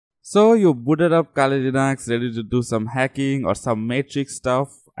So you booted up Kali Linux, ready to do some hacking or some matrix stuff.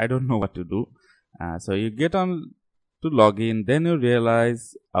 I don't know what to do. So you get on to login, then you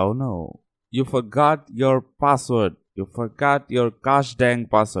realize, oh no, you forgot your password. You forgot your gosh dang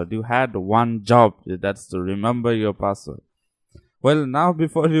password. You had one job, that's to remember your password. Well, now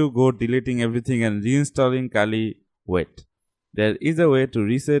before you go deleting everything and reinstalling Kali, wait. There is a way to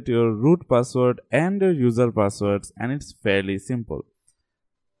reset your root password and your user passwords, and it's fairly simple.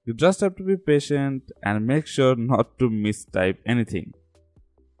 You just have to be patient and make sure not to mistype anything.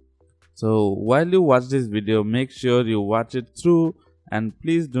 So while you watch this video, make sure you watch it through and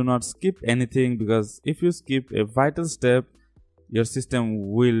please do not skip anything, because if you skip a vital step, your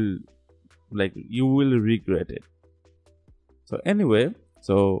system will, you will regret it. So anyway,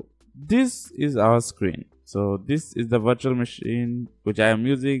 so this is our screen. So this is the virtual machine which I am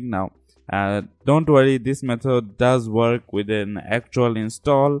using now. Don't worry, this method does work with an actual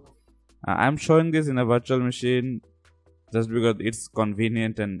install. I'm showing this in a virtual machine just because it's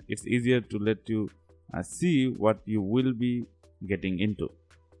convenient and it's easier to let you see what you will be getting into.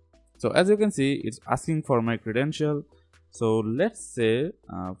 So as you can see, it's asking for my credential. So let's say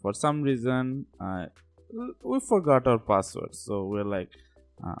for some reason we forgot our password. So we're like,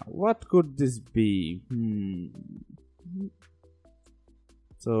 what could this be?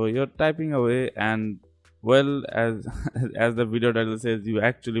 So you're typing away, and well, as the video title says, you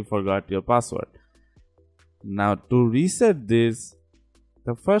actually forgot your password. Now to reset this,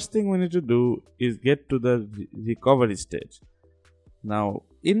 the first thing we need to do is get to the recovery stage. Now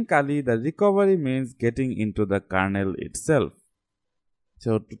in Kali, the recovery means getting into the kernel itself.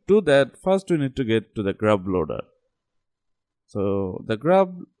 So to do that, first we need to get to the GRUB loader. So the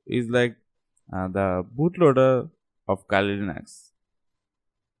GRUB is like the bootloader of Kali Linux.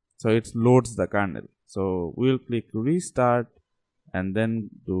 So it loads the kernel. So we'll click restart and then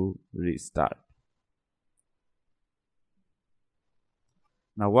do restart.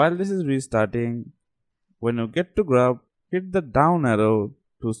 Now while this is restarting, when you get to GRUB, hit the down arrow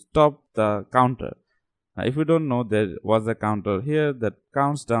to stop the counter. Now if you don't know, there was a counter here that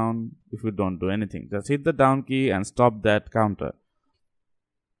counts down if you don't do anything. Just hit the down key and stop that counter.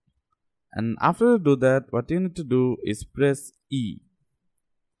 And after you do that, what you need to do is press E.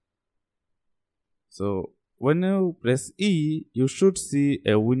 So when you press E, you should see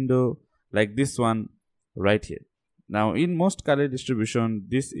a window like this one right here. Now in most Kali distribution,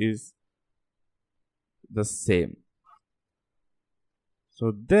 this is the same.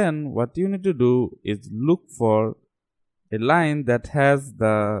 So then what you need to do is look for a line that has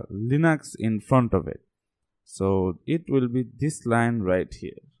the Linux in front of it. So it will be this line right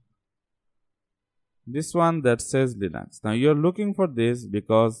here. This one that says Linux. Now you're looking for this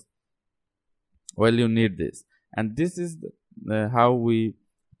because, well, you need this. And this is how we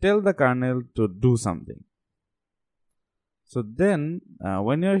tell the kernel to do something. So then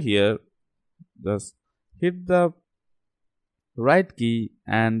when you're here, just hit the right key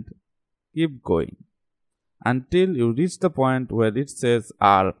and keep going until you reach the point where it says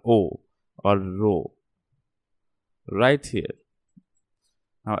RO or row right here.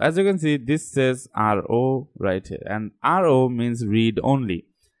 Now as you can see, this says RO right here, and RO means read only.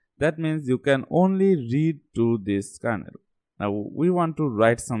 That means you can only read to this kernel. Now we want to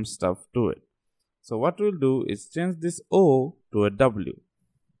write some stuff to it. So what we'll do is change this O to a W.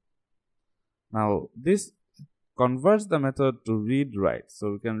 Now this converts the method to read write.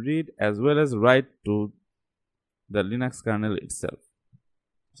 So we can read as well as write to the Linux kernel itself.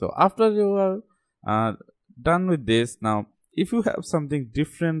 So after you are done with this, now if you have something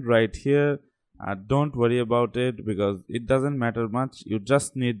different right here, don't worry about it because it doesn't matter much. You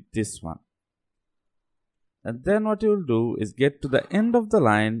just need this one. And then what you will do is get to the end of the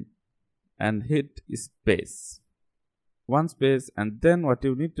line and hit space. One space, and then what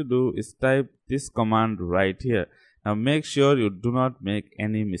you need to do is type this command right here. Now make sure you do not make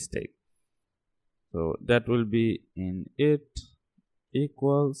any mistake. So that will be init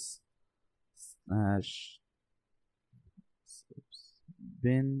equals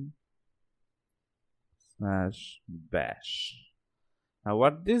 /bin /bash. Now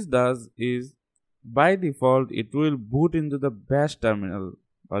what this does is, by default it will boot into the bash terminal,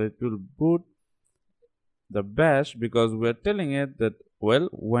 or it will boot the bash, because we're telling it that, well,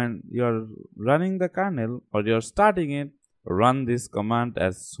 when you're running the kernel or you're starting it, run this command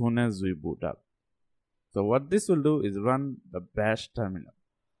as soon as we boot up. So what this will do is run the bash terminal.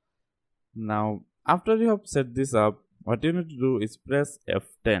 Now after you have set this up, what you need to do is press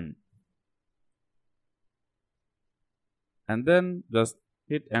F10 and then just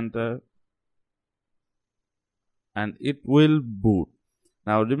hit enter and it will boot.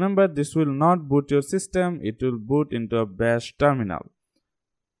 Now remember, this will not boot your system, it will boot into a bash terminal.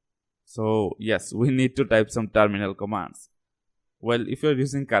 So yes, we need to type some terminal commands. Well, if you're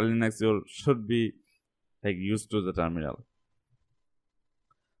using Kali Linux, you should be like used to the terminal.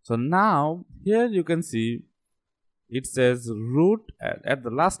 So now here you can see it says root at the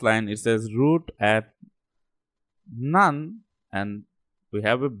last line, it says root at none, and we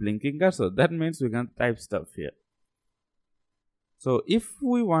have a blinking cursor. That means we can type stuff here. So if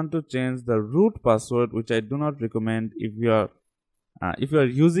we want to change the root password, which I do not recommend, if you are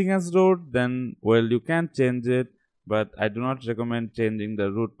using as root, then well, you can change it, but I do not recommend changing the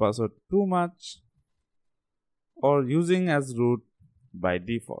root password too much or using as root by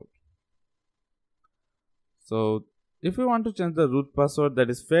default. So if we want to change the root password, that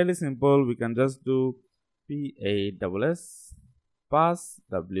is fairly simple. We can just do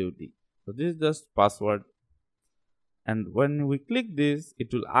passwd. So this is just password, and when we click this,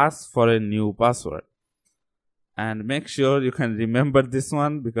 it will ask for a new password. And make sure you can remember this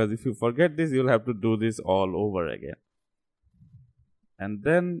one, because if you forget this, you'll have to do this all over again. And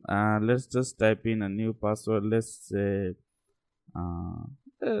then let's just type in a new password. Let's say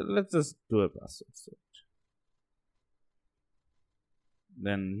let's just do a password search.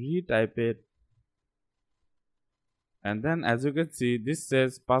 Then retype it, and then as you can see, this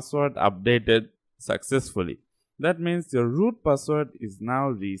says password updated successfully. That means your root password is now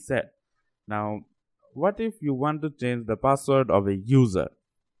reset. Now what if you want to change the password of a user?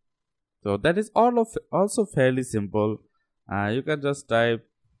 So that is also fairly simple. You can just type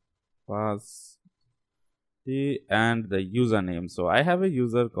passwd and the username. So I have a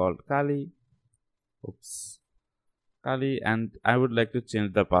user called Kali. Kali, and I would like to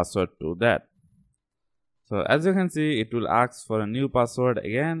change the password to that. So as you can see, it will ask for a new password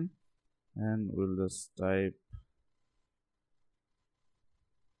again, and we'll just type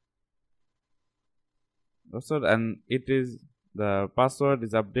password, and the password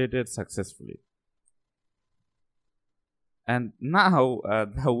is updated successfully. And now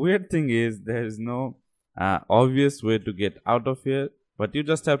the weird thing is, there is no obvious way to get out of here. What you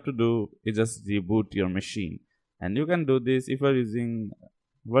just have to do is just reboot your machine. And you can do this if you are using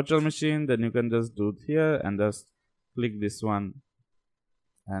virtual machine, then you can just do it here and just click this one,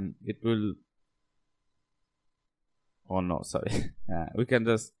 and it will, oh no, sorry, we can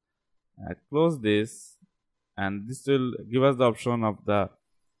just close this, and this will give us the option of the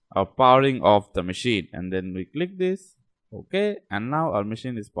powering off the machine, and then we click this, okay, and now our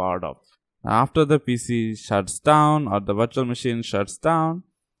machine is powered off. After the PC shuts down or the virtual machine shuts down,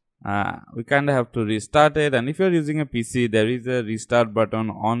 we kind of have to restart it. And if you're using a PC, there is a restart button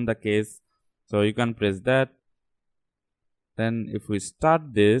on the case, so you can press that. Then if we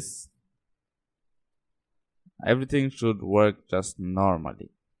start this, everything should work just normally.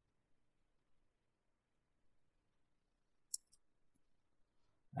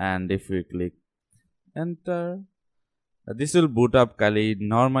 And if we click enter, this will boot up Kali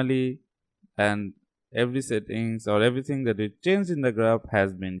normally, and every settings or everything that we changed in the GRUB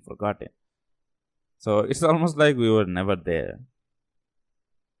has been forgotten. So it's almost like we were never there.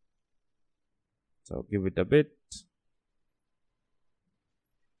 So give it a bit,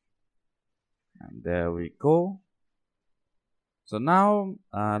 and there we go. So now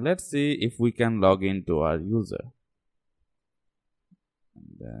let's see if we can log into our user.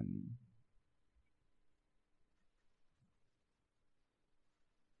 And then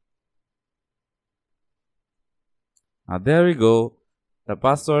there we go. The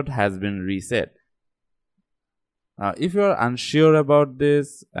password has been reset. If you are unsure about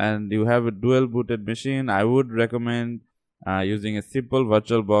this and you have a dual booted machine, I would recommend using a simple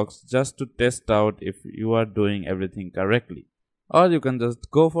VirtualBox just to test out if you are doing everything correctly. Or you can just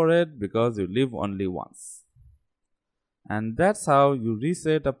go for it because you live only once. And that's how you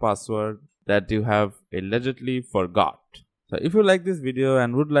reset a password that you have allegedly forgot. So if you like this video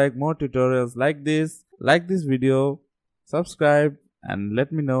and would like more tutorials like this, like this video, subscribe, and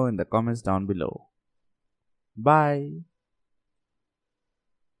let me know in the comments down below. Bye.